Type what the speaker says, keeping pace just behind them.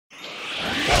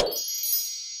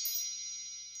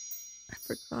I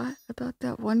forgot about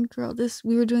that one girl.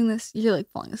 We were doing this. You're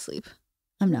like falling asleep.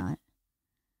 I'm not.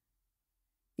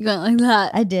 You going like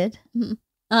that? I did.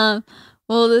 Well,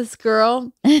 this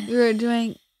girl, we were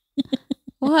doing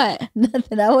what?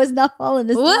 Nothing. I was not falling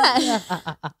asleep. What?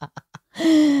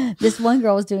 This one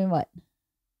girl was doing what?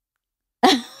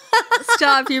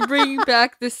 Stop! You're bringing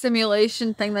back the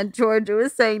simulation thing that Georgia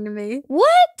was saying to me.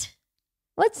 What?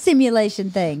 What simulation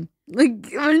thing? Like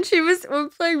when we're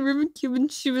playing Rubik's Cube,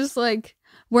 and she was like,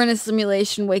 "We're in a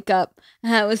simulation. Wake up!"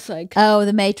 And I was like, "Oh,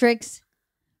 the Matrix."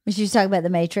 When she was talking about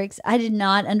the Matrix, I did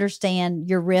not understand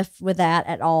your riff with that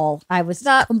at all. I was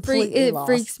completely lost.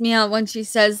 It freaks me out when she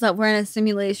says that we're in a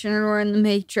simulation or we're in the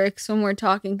Matrix when we're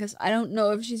talking, because I don't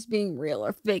know if she's being real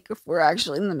or fake, if we're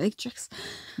actually in the Matrix.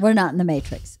 We're not in the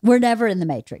Matrix. We're never in the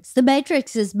Matrix. The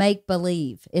Matrix is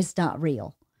make-believe. It's not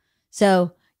real.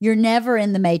 So you're never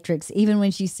in the Matrix, even when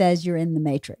she says you're in the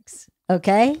Matrix.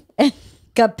 Okay?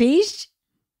 Capiche?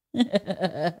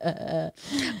 But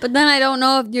then I don't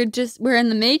know if we're in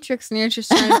the Matrix and you're just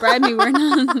trying to bribe me. We're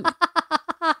not.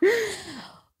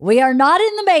 We are not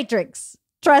in the Matrix.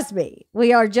 Trust me.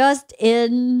 We are just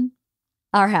in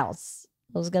our house.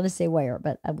 I was going to say where,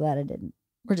 but I'm glad I didn't.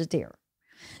 We're just here.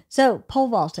 So pole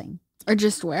vaulting. Or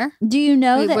just where? Do you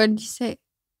know that? What did you say?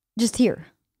 Just here.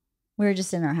 We're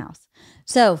just in our house.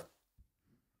 So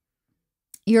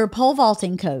you're a pole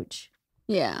vaulting coach.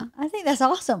 Yeah. I think that's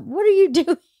awesome. What are you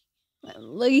doing?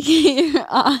 Look at your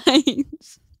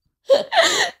eyes.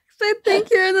 I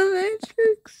think you're in the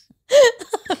Matrix.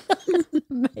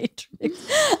 Matrix.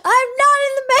 I'm not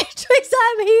in the Matrix.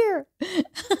 I'm here.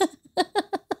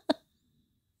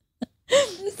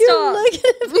 You're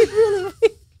looking at me really weird.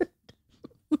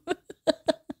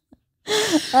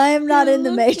 I am not in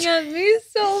the Matrix. At me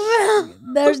so bad.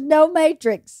 There's no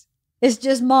Matrix. It's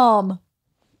just mom.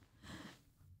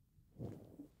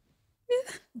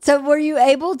 So were you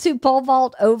able to pole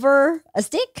vault over a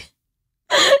stick?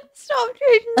 Stop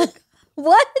trading.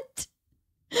 What?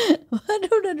 I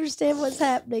don't understand what's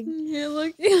happening. You're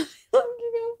looking at me like you're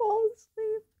going to fall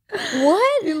asleep.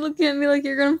 What? You're looking at me like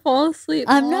you're going to fall asleep.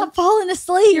 I'm not falling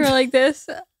asleep. You're like this.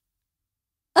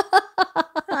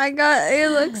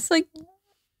 It looks like.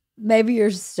 Maybe you're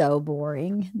so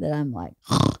boring that I'm like.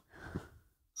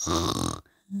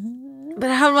 But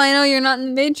how do I know you're not in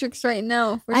the Matrix right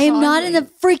now? I am not in the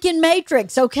freaking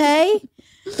Matrix, okay?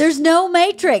 There's no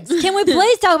Matrix. Can we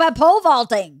please talk about pole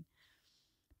vaulting?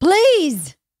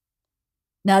 Please.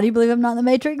 Now, do you believe I'm not in the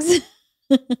Matrix?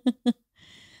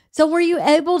 So were you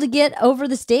able to get over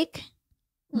the stick?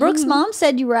 Brooke's mom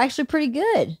said you were actually pretty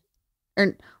good.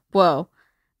 Whoa.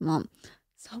 Mom,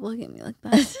 stop looking at me like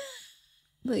that.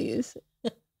 Please.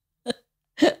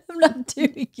 I'm not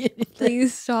doing anything.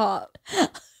 Please stop.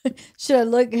 Should I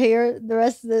look here the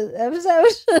rest of the episode?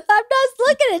 I'm not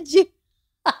looking at you.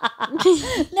 Now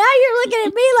you're looking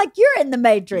at me like you're in the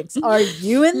Matrix. Are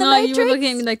you in the Matrix? No, you were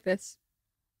looking at me like this.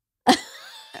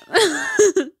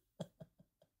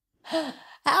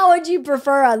 How would you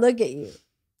prefer I look at you?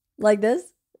 Like this?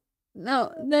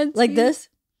 No, that's like this?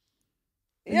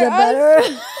 Is that better?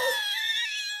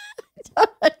 I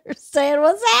don't understand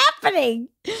what's happening.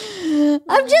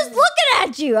 I'm just looking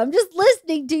at you. I'm just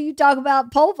listening to you talk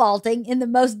about pole vaulting in the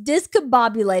most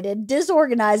discombobulated,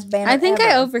 disorganized manner. I think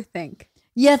ever. I overthink.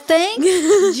 You think?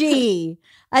 Gee,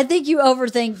 I think you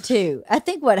overthink too. I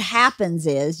think what happens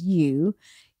is you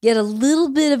get a little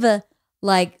bit of a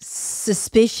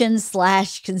suspicion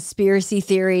 / conspiracy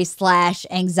theory /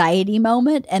 anxiety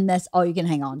moment, and that's all you can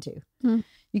hang on to.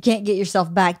 You can't get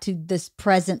yourself back to this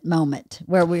present moment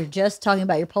where we're just talking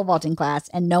about your pole vaulting class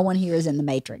and no one here is in the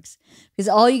Matrix. Because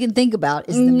all you can think about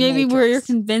is the Maybe Matrix. where you're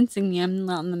convincing me I'm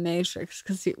not in the Matrix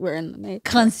because we're in the Matrix.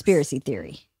 Conspiracy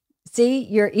theory. See,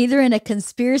 you're either in a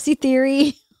conspiracy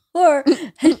theory or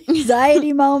an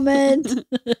anxiety moment.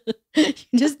 You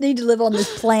just need to live on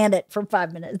this planet for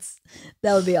 5 minutes.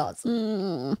 That would be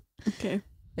awesome. Okay.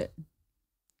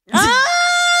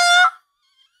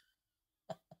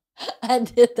 I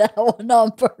did that one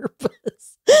on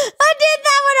purpose. I did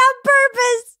that one on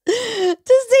purpose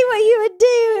to see what you would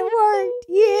do. It worked.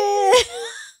 Yeah.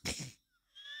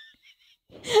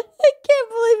 I can't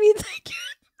believe you think you're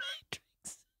in the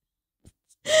Matrix.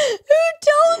 Who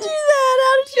told you that?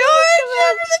 How did Georgia for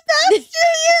the past 2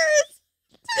 years?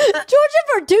 Georgia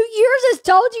for 2 years has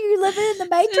told you living in the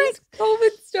Matrix? Since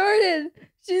COVID started.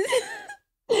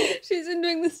 She's been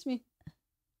doing this to me.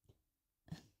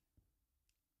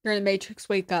 You're in the Matrix,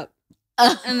 wake up.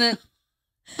 And then,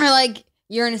 or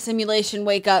you're in a simulation,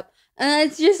 wake up. And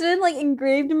it's just been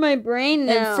engraved in my brain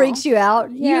now. It freaks you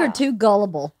out. Yeah. You're too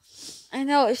gullible. I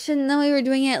know. Shouldn't know we were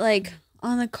doing it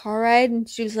on the car ride. And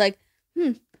she was like,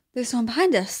 there's someone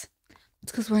behind us.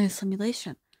 It's because we're in a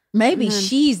simulation. Maybe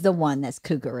she's the one that's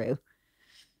kookaroo.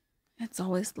 It's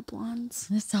always the blondes.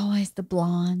 It's always the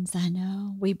blondes. I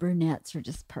know. We brunettes are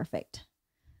just perfect.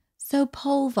 So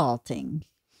pole vaulting.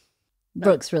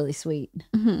 Brooke's really sweet.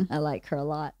 I like her a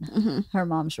lot. Her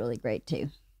mom's really great too.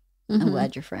 I'm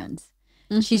glad you're friends.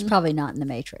 She's probably not in the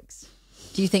Matrix.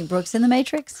 Do you think Brooke's in the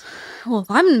Matrix? Well,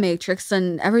 if I'm in the Matrix,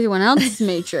 then everyone else is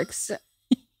Matrix.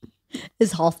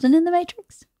 Is Halston in the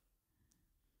Matrix?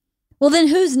 Well, then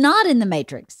who's not in the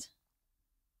Matrix?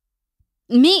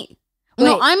 Me. Wait.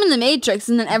 No, I'm in the Matrix,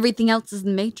 and then everything else is in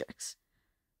the Matrix.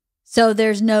 So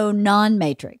there's no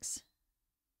non-Matrix?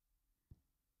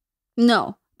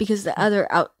 No, because the other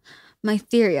my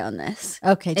theory on this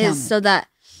Okay, tell me. so that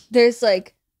there's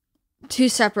like 2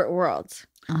 separate worlds.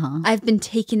 I've been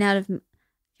taken out of.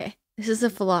 Okay, this is a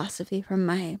philosophy from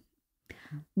my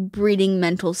breeding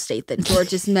mental state that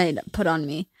George has put on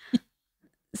me.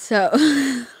 So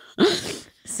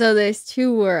there's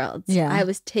 2 worlds. Yeah. I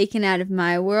was taken out of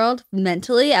my world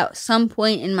mentally at some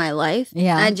point in my life.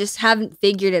 Yeah. I just haven't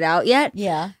figured it out yet.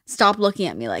 Yeah. Stop looking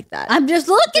at me like that. I'm just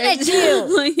looking at you.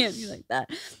 Looking at me like that.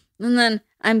 And then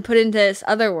I'm put into this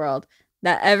other world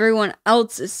that everyone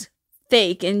else is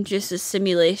fake and just a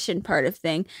simulation part of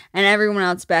thing. And everyone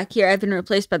else back here, I've been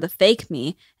replaced by the fake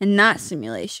me and not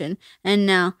simulation. And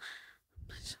now,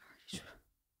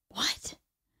 What?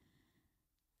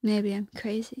 maybe I'm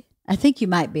crazy. I think you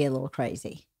might be a little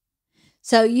crazy.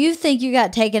 So you think you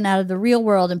got taken out of the real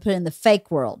world and put in the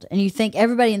fake world. And you think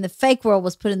everybody in the fake world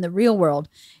was put in the real world.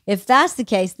 If that's the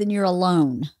case, then you're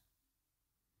alone.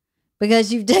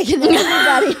 Because you've taken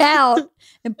everybody out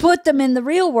and put them in the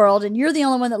real world. And you're the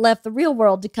only one that left the real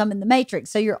world to come in the Matrix.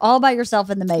 So you're all by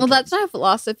yourself in the Matrix. Well, that's my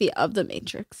philosophy of the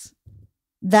Matrix.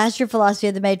 That's your philosophy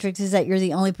of the Matrix, is that you're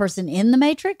the only person in the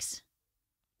Matrix?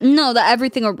 No, that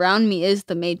everything around me is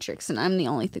the Matrix and I'm the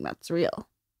only thing that's real.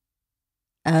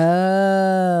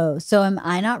 Oh, so am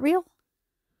I not real?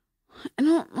 I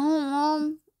don't know,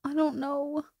 Mom. I don't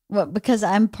know. Well, because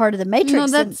I'm part of the Matrix. No,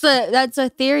 that's a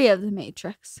theory of the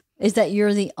Matrix. Is that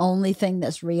you're the only thing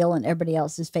that's real and everybody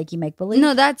else is fakey make-believe?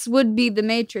 No, that would be the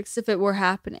Matrix if it were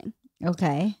happening.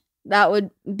 Okay. That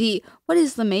would be, what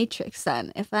is the Matrix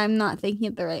then, if I'm not thinking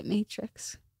of the right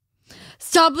Matrix?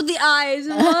 Stop with the eyes,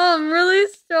 Mom. Really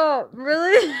stop.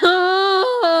 Really.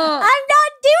 I'm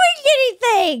not doing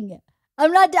anything.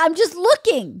 I'm just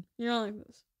looking. You're not like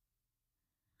this.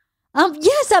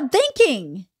 Yes, I'm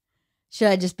thinking. Should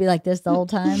I just be like this the whole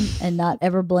time and not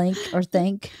ever blink or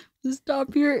think?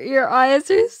 Stop. Your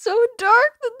eyes are so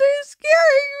dark that they're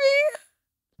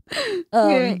scaring me.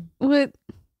 Okay, what?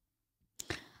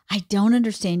 I don't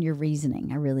understand your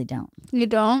reasoning. I really don't. You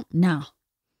don't? No.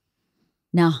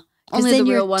 Only the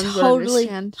real ones would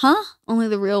understand. Huh? Only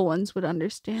the real ones would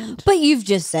understand. But you've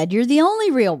just said you're the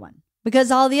only real one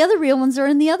because all the other real ones are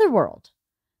in the other world.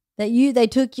 They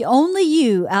took only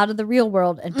you out of the real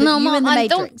world and put you in the Matrix. I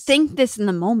don't think this in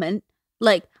the moment.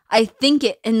 Like, I think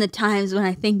it in the times when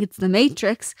I think it's the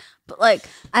Matrix, but like,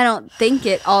 I don't think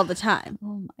it all the time.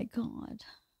 Oh my God.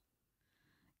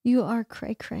 You are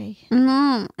cray-cray.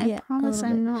 No, I promise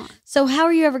I'm not. So how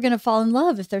are you ever going to fall in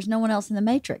love if there's no one else in the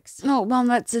Matrix? No, Mom,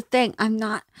 that's the thing.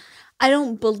 I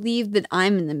don't believe that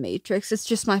I'm in the Matrix. It's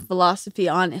just my philosophy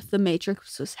on if the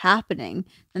Matrix was happening,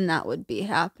 then that would be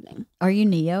happening. Are you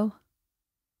Neo?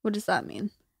 What does that mean?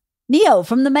 Neo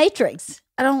from the Matrix.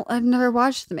 I've never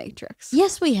watched the Matrix.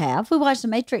 Yes, we have. We watched the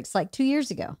Matrix like 2 years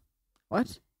ago.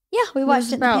 What? Yeah, we watched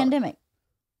it in the pandemic.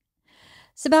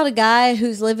 It's about a guy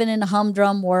who's living in a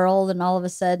humdrum world, and all of a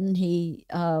sudden he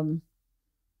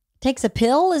takes a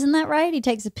pill. Isn't that right? He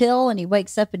takes a pill, and he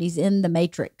wakes up, and he's in the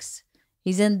Matrix.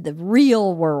 He's in the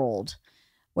real world,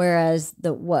 whereas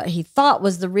what he thought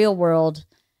was the real world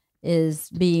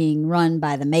is being run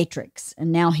by the Matrix,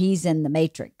 and now he's in the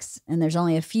Matrix. And there's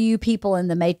only a few people in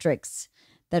the Matrix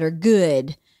that are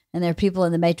good, and there are people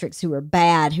in the Matrix who are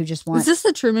bad, who just want... Is this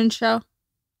the Truman Show?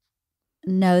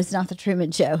 No, it's not the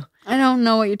Truman Show. I don't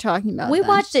know what you're talking about. We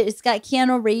watched it. It's got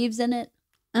Keanu Reeves in it.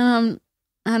 I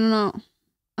don't know.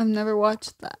 I've never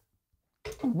watched that.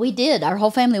 We did. Our whole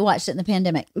family watched it in the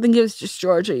pandemic. I think it was just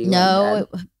Georgia. No.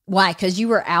 Why? Because you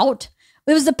were out?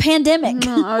 It was the pandemic.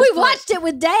 No, we watched it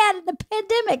with Dad in the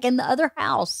pandemic in the other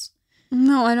house.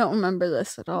 No, I don't remember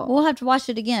this at all. We'll have to watch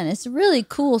it again. It's a really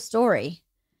cool story.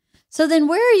 So then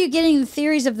where are you getting the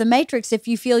theories of the Matrix if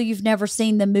you feel you've never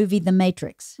seen the movie The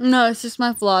Matrix? No, it's just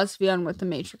my philosophy on what the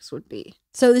Matrix would be.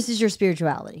 So this is your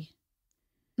spirituality?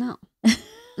 No.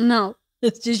 No.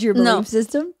 It's just your belief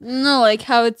system? No, like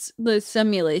how it's the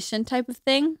simulation type of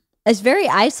thing. It's very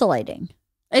isolating.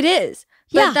 It is.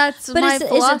 But that's my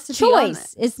philosophy it's a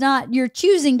choice. It's not, you're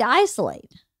choosing to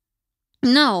isolate.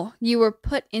 No, you were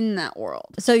put in that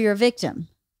world. So you're a victim.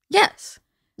 Yes.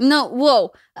 No,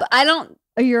 whoa. But I don't.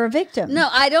 Or you're a victim. No,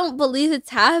 I don't believe it's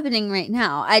happening right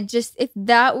now. I just, if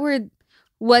that were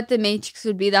what the Matrix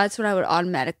would be, that's what I would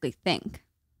automatically think.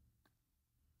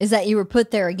 Is that you were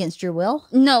put there against your will?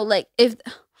 No, like if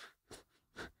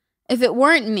it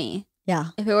weren't me, Yeah.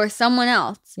 if it were someone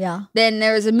else, Yeah. then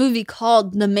there was a movie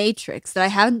called The Matrix that I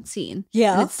haven't seen.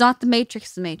 Yeah. And it's not The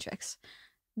Matrix,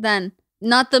 then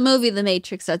not the movie The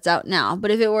Matrix that's out now, but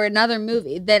if it were another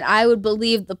movie, then I would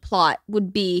believe the plot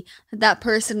would be that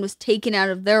person was taken out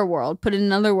of their world, put in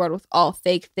another world with all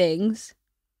fake things.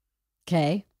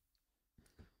 Okay.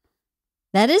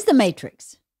 That is the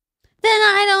Matrix. Then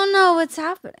I don't know what's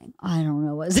happening. I don't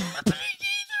know what's happening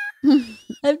either.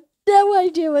 I have no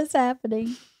idea what's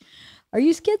happening. Are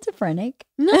you schizophrenic?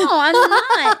 No, I'm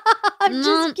not. I'm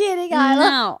just kidding, Isla.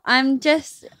 No, I'm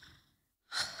just...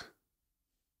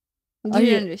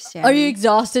 You understand. Are you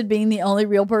exhausted being the only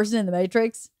real person in the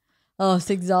Matrix? Oh, it's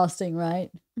exhausting, right?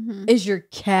 Mm-hmm. Is your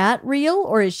cat real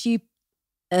or is she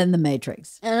in the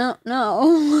Matrix? I don't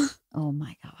know. Oh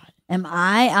my God.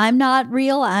 I'm not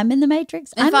real. I'm in the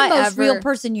Matrix. I'm the most real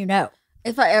person you know.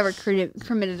 If I ever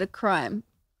committed a crime,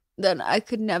 then I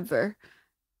could never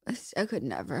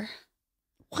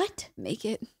What? make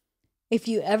it. If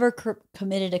you ever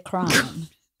committed a crime,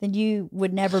 then you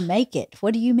would never make it.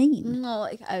 What do you mean? No,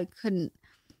 like I couldn't.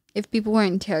 If people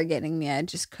weren't interrogating me, I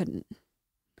just couldn't.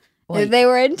 Wait. If they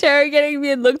were interrogating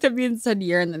me and looked at me and said,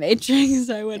 "You're in the Matrix,"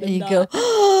 I wouldn't. And you go,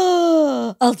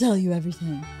 oh, I'll tell you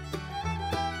everything.